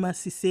Brahima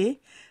Cissé,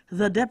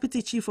 the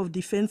Deputy Chief of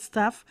Defense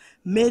Staff,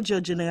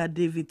 Major General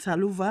David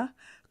Taluva,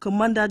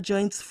 Commander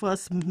Joint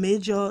Force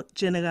Major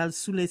General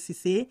Sule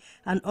Cissé,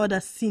 and other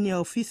senior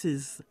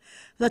officers.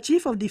 The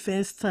Chief of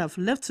Defense Staff,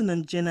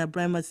 Lieutenant General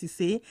Brahima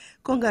Cissé,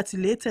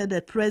 congratulated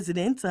the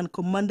President and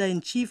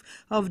Commander-in-Chief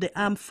of the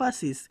Armed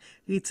Forces,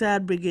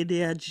 retired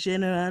Brigadier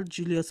General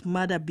Julius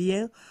Maada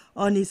Bio,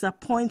 on his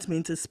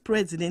appointment as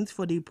President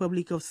for the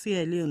Republic of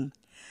Sierra Leone.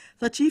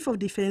 The Chief of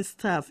Defense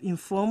Staff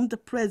informed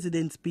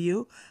President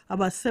Bio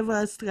about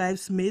several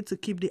strides made to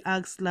keep the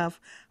AGSLAF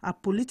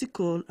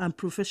apolitical and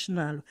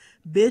professional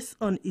based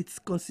on its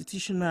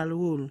constitutional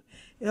role.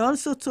 He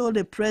also told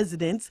the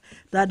President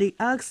that the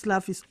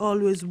AGSLAF is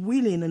always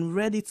willing and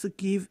ready to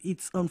give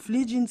its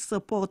unflinching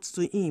support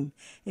to him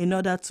in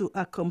order to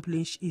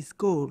accomplish his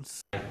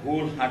goals. I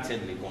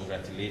wholeheartedly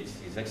congratulate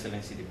His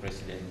Excellency the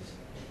President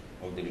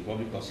of the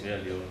Republic of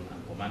Sierra Leone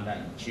and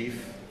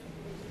Commander-in-Chief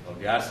of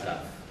the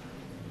AGSLAF,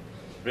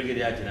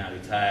 Brigadier General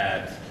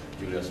Retired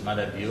Julius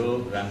Maada Bio,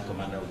 Grand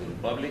Commander of the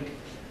Republic,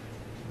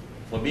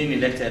 for being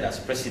elected as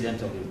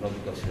President of the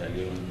Republic of Sierra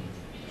Leone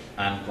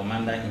and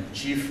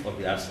Commander-in-Chief of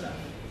the AGSLAF.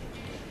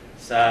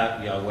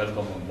 Sir, you are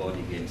welcome on board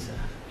again, sir.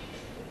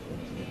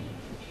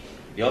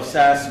 The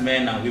officers,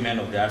 men and women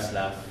of the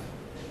AGSLAF,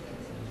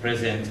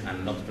 present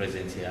and not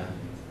present here,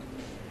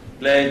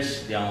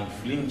 pledge their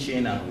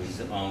unflinching and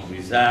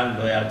unreserved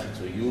loyalty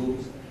to you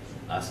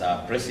as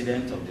our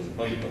President of the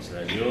Republic of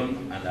Sierra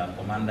Leone and our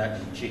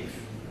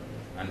Commander-in-Chief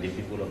and the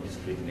people of this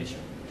great nation.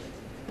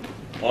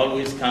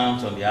 Always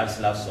count on the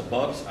AGSLAF's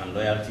support and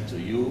loyalty to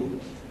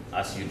you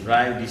as you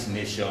drive this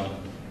nation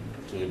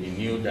to the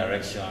new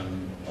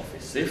direction of a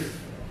safe,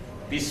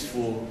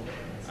 peaceful,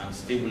 and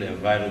stable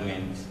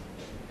environment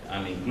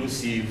and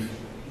inclusive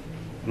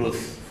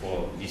growth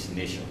for this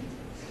nation.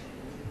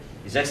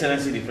 His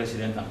Excellency the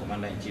President and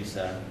Commander-in-Chief,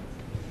 sir,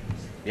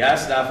 the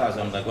AGSLAF has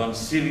undergone a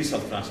series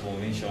of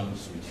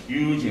transformations with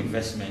huge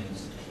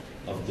investments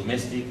of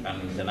domestic and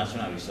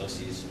international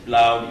resources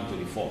plowed into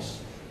the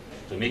force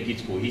to make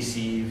it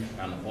cohesive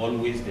and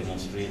always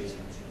demonstrate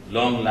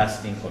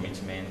long-lasting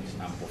commitment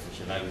and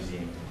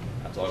professionalism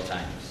at all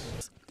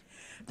times.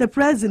 The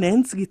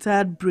President,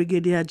 retired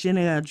Brigadier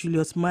General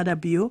Julius Maada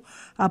Bio,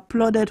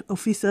 applauded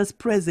officers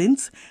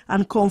present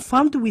and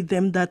confirmed with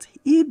them that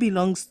he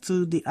belongs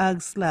to the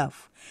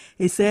AGSLAF.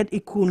 He said he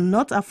could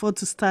not afford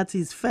to start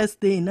his first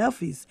day in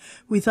office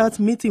without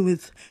meeting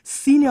with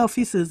senior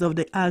officers of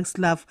the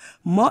AGSLAF,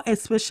 more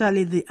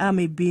especially the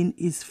Army being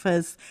his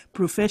first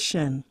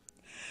profession.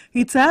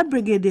 Retired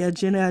Brigadier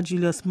General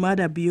Julius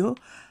Maada Bio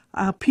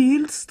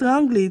appealed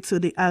strongly to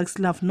the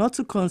AGSLAF not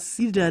to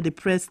consider the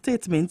press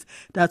statement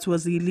that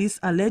was released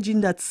alleging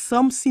that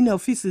some senior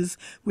officers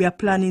were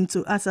planning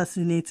to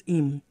assassinate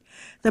him.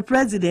 The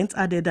President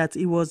added that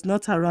he was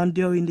not around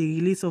during the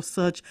release of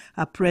such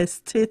a press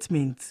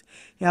statement.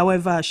 He,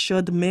 however,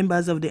 assured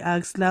members of the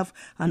AGSLAF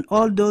and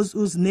all those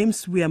whose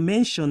names were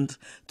mentioned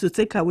to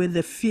take away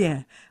the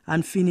fear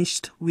and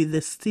finished with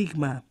the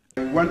stigma.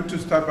 I want to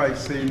start by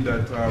saying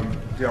that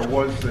there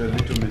was a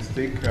little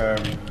mistake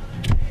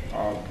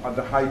at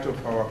the height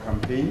of our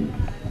campaign,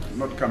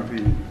 not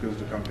campaign because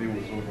the campaign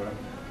was over,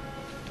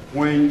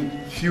 when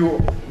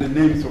the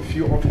names of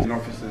few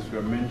officers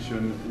were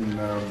mentioned in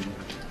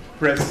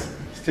press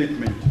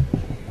statement.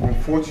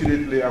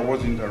 Unfortunately, I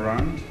wasn't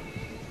around.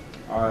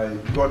 I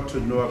got to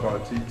know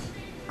about it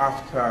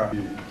after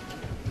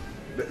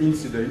the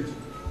incident.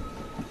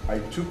 I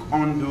took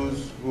on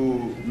those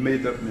who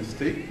made that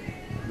mistake,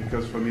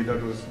 because for me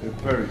that was a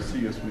very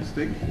serious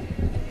mistake.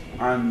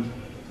 And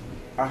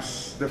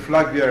as the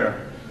flag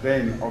bearer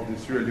then of the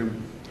Sierra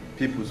Leone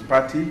People's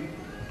Party,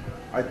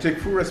 I take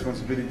full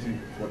responsibility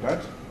for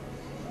that.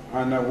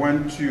 And I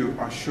want to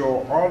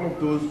assure all of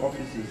those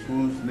officers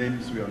whose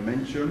names were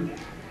mentioned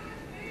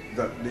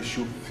that they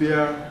shouldn't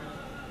fear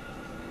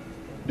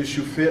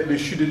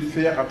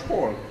at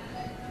all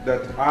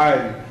that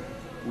I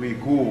will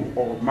go,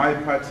 or my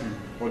party,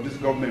 or this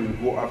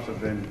government will go after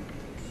them.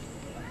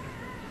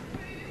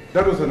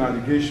 That was an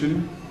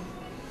allegation,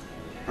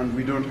 and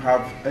we don't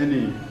have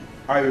any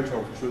iota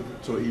of truth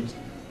to it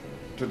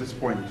to this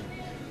point.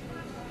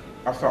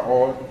 After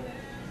all,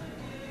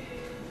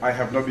 I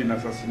have not been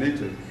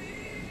assassinated.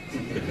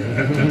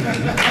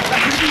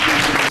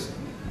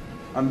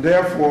 And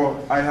therefore,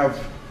 I have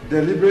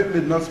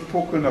deliberately not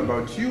spoken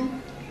about you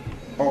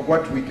or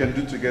what we can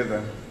do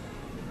together.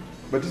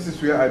 But this is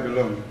where I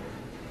belong.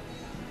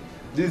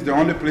 This is the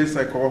only place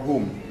I call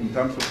home in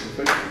terms of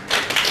profession.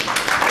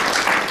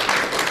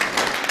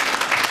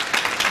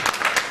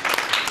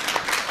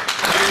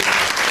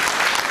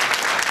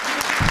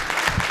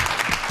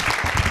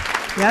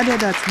 He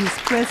added that his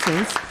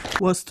presence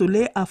was to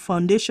lay a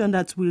foundation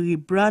that will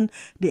rebrand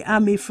the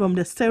Army from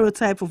the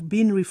stereotype of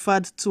being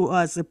referred to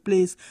as a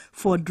place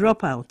for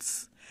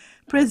dropouts.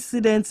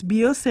 President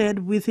Bio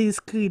said with his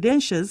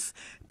credentials,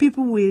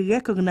 people will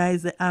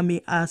recognize the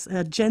Army as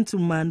a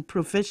gentleman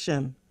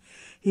profession.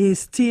 He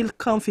instilled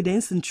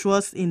confidence and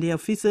trust in the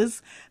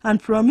officers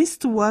and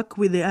promised to work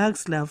with the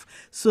ASLAF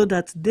so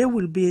that they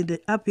will be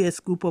the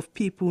happiest group of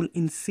people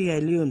in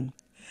Sierra Leone.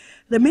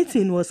 The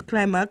meeting was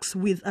climaxed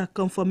with a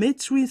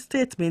confirmatory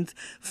statement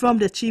from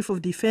the Chief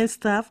of Defense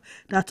Staff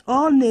that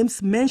all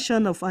names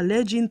mentioned of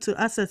alleging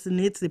to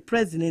assassinate the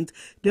president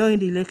during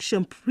the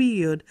election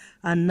period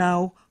are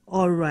now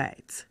all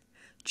right.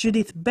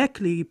 Judith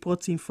Beckley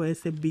reporting for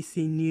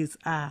SABC News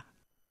Hour.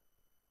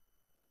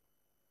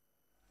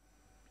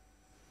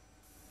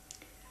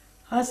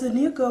 As the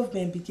new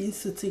government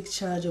begins to take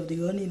charge of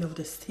the running of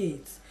the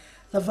state,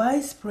 the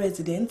Vice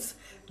President,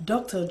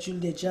 Dr.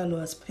 Julia Jallow,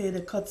 has paid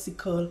a courtesy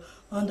call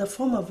on the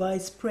former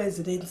Vice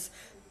President,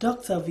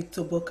 Dr.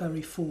 Victor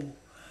Bokarifo.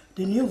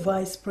 The new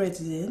Vice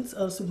President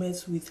also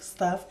met with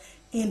staff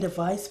in the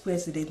Vice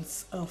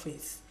President's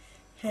office.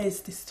 Here's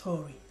the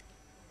story.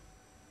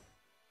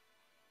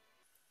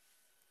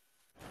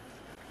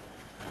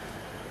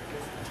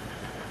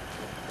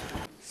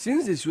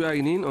 Since the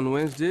swearing-in on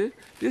Wednesday,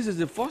 this is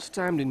the first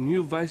time the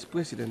new Vice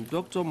President,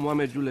 Dr.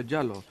 Mohamed Julia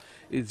Jallow,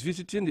 is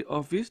visiting the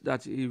office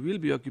that he will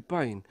be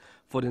occupying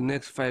for the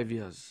next 5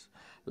 years.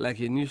 Like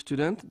a new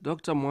student,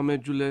 Dr.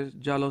 Mohamed Julia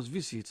Jallow's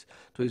visit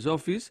to his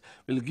office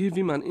will give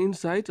him an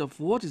insight of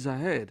what is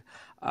ahead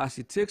as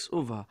he takes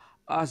over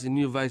as the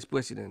new Vice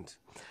President.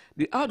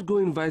 The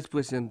outgoing Vice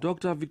President,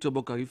 Dr. Victor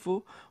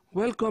Bokarifo,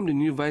 welcomed the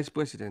new Vice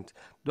President,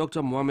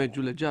 Dr. Mohamed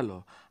Julia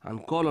Jallow,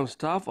 and called on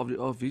staff of the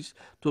office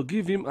to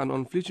give him an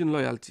unflinching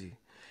loyalty.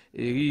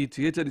 He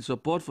reiterated his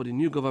support for the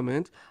new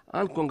government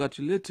and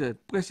congratulated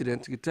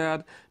President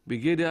retired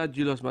Brigadier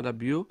Julius Maada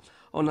Bio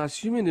on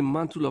assuming the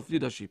mantle of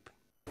leadership.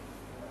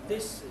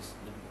 This is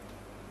the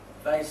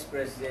Vice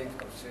President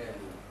of Sierra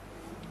Leone,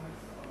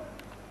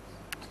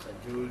 Mr.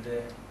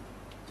 Julia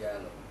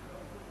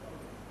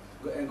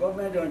Jallow. And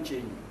government don't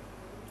change.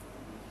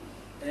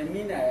 And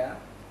meanwhile,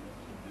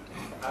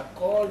 I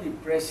called the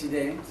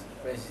President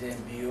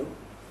Bio,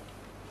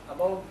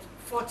 about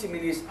 40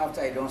 minutes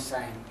after I don't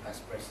sign as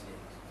President.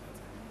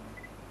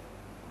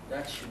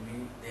 That should be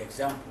the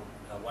example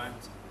I want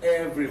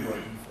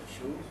everybody for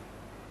sure.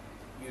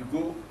 You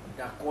go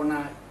that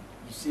corner,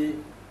 you say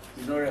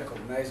you don't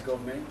recognize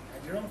government,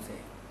 that's the wrong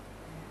thing.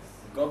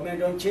 The government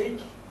don't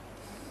change.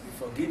 You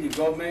forgive the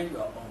government, you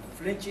are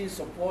unflinching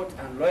support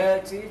and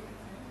loyalty.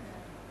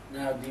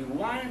 Now the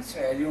one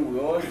Sierra Leone we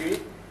all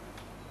did,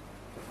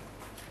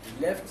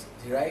 the left,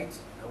 the right,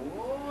 and we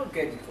all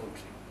get the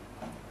country.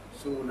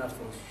 So now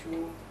for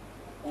sure,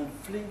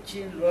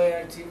 unflinching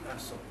loyalty and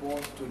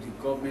support to the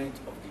government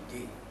of the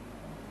day.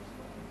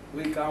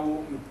 We can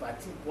work in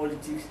party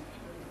politics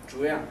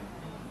through him.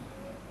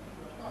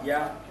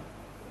 Yeah,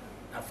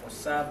 and for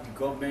serve the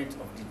government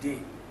of the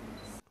day.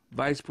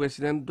 Vice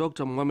President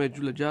Dr. Mohamed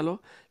Julia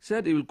Jallow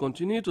said he will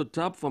continue to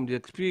tap from the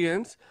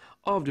experience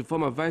of the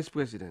former Vice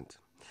President.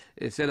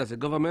 He said as a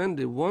government,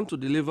 they want to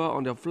deliver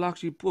on their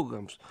flagship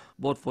programs,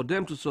 but for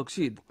them to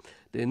succeed,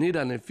 they need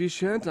an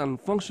efficient and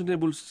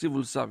functionable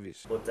civil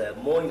service. But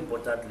more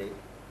importantly,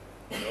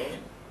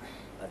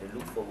 I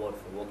look forward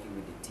for working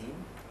with the team.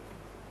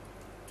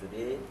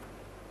 Today,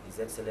 His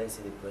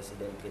Excellency the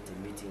President get a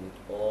meeting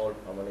with all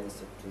permanent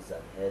secretaries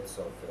and heads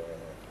of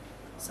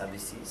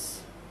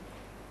services.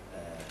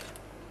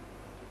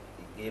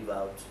 He gave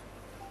out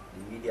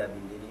the media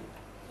bindini,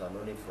 so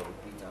no need for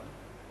repeat.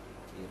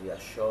 He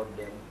reassured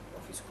them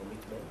of his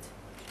commitment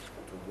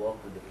to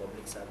work with the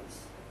public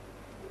service.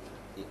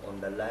 He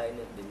underlined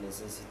the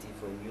necessity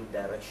for a new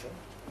direction,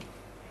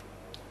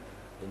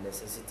 the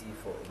necessity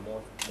for a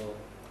more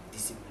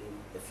disciplined,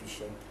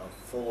 efficient, and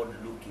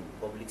forward-looking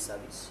public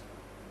service.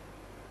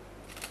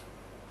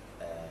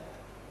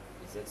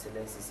 His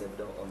Excellency said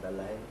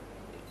underline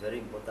a very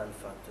important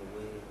factor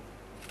where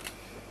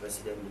the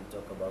President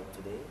will talk about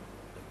today,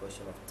 the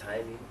question of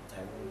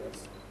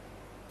timeliness,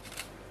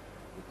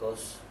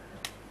 because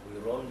we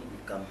run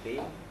the campaign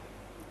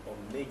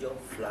on major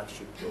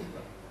flagship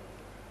program.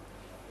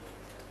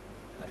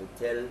 I will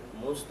tell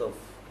most of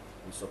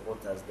the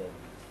supporters then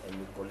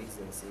and the colleagues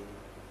and say,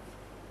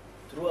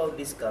 throughout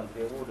this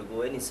campaign, we will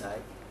go any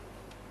side.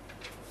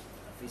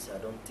 At least I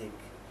don't take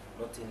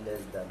nothing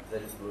less than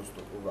very close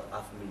to over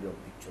 500,000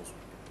 pictures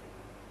with people.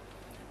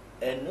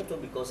 And not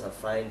only because I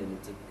find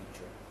and take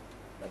picture,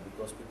 but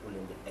because people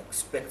in the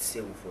expect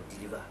say we for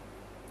deliver,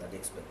 that the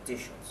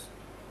expectations.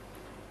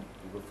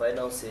 You will find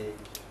out say,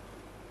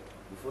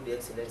 before the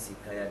Excellency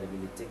Kaya, they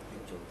will take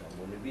picture of them.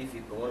 But maybe if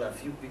you come on a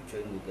few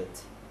pictures, you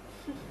get.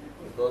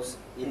 Because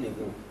in the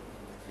go,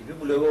 the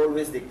people who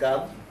always they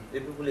come, the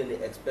people in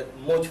they expect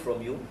much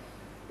from you,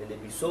 then they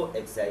be so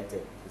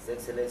excited. His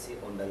Excellency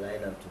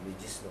underline and to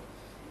register.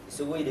 It's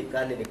a way they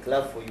can and they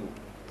clap for you.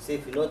 Say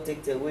if you not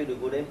take the way to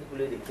go, then people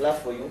they clap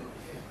for you.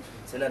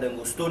 Say now they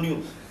go stone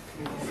you.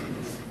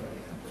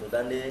 So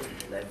then they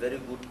like very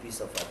good piece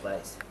of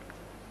advice,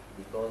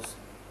 because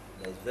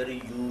there's very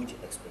huge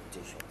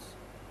expectations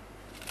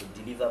to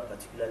deliver,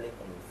 particularly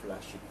on the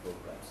flagship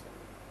programs.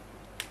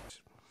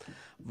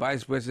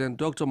 Vice President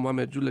Dr.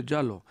 Mohamed Julia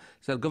Jallow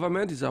said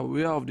government is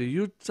aware of the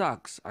youth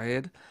tax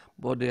ahead,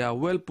 but they are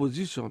well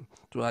positioned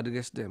to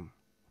address them.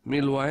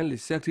 Meanwhile, the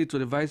Secretary to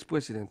the Vice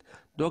President,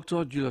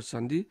 Dr. Julius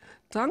Sandi,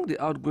 thanked the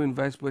outgoing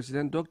Vice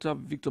President, Dr.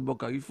 Victor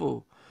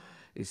Bokarifo.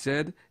 He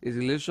said his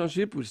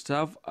relationship with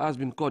staff has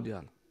been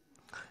cordial.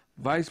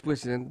 Vice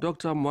President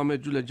Dr.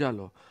 Mohamed Jule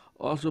Jallow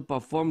also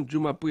performed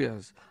Juma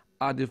prayers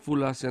at the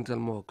Fula Central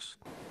Mosque.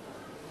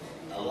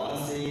 I want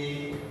to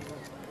say,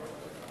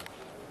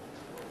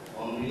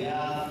 on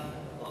behalf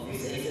of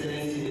His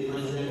Excellency the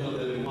President of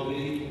the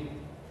Republic,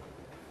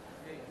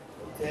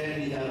 tell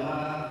the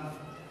Jama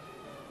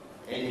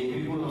and the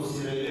people of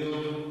Sierra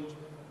Leone,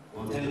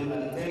 tell them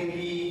that thank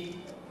you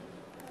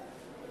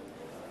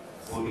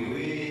for the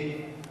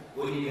way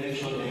when the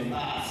election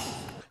passed.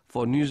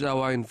 For News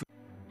Hour in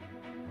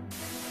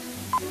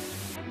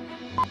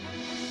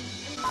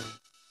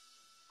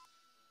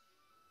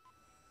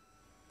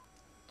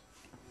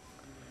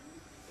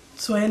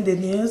To end the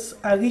news,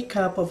 a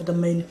recap of the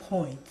main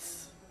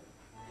points.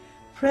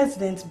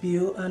 President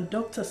Bio and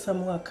Dr.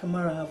 Samuel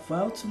Kamara have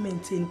vowed to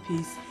maintain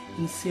peace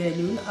in Sierra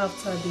Leone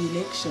after the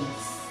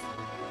elections.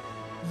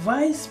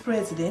 Vice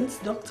President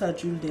Dr.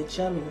 Julde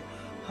Jallow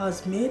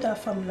has made a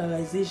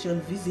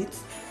familiarization visit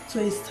to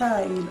his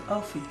time in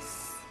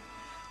office.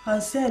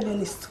 And Sierra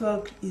Leone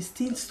is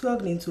still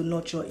struggling to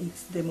nurture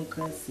its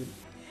democracy.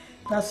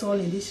 That's all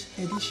in this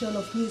edition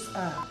of News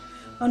Hour.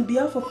 On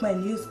behalf of my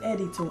news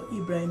editor,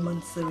 Ibrahim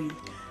Mansari,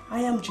 I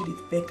am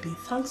Judith Beckley.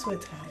 Thanks for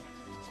your time.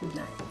 Good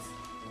night.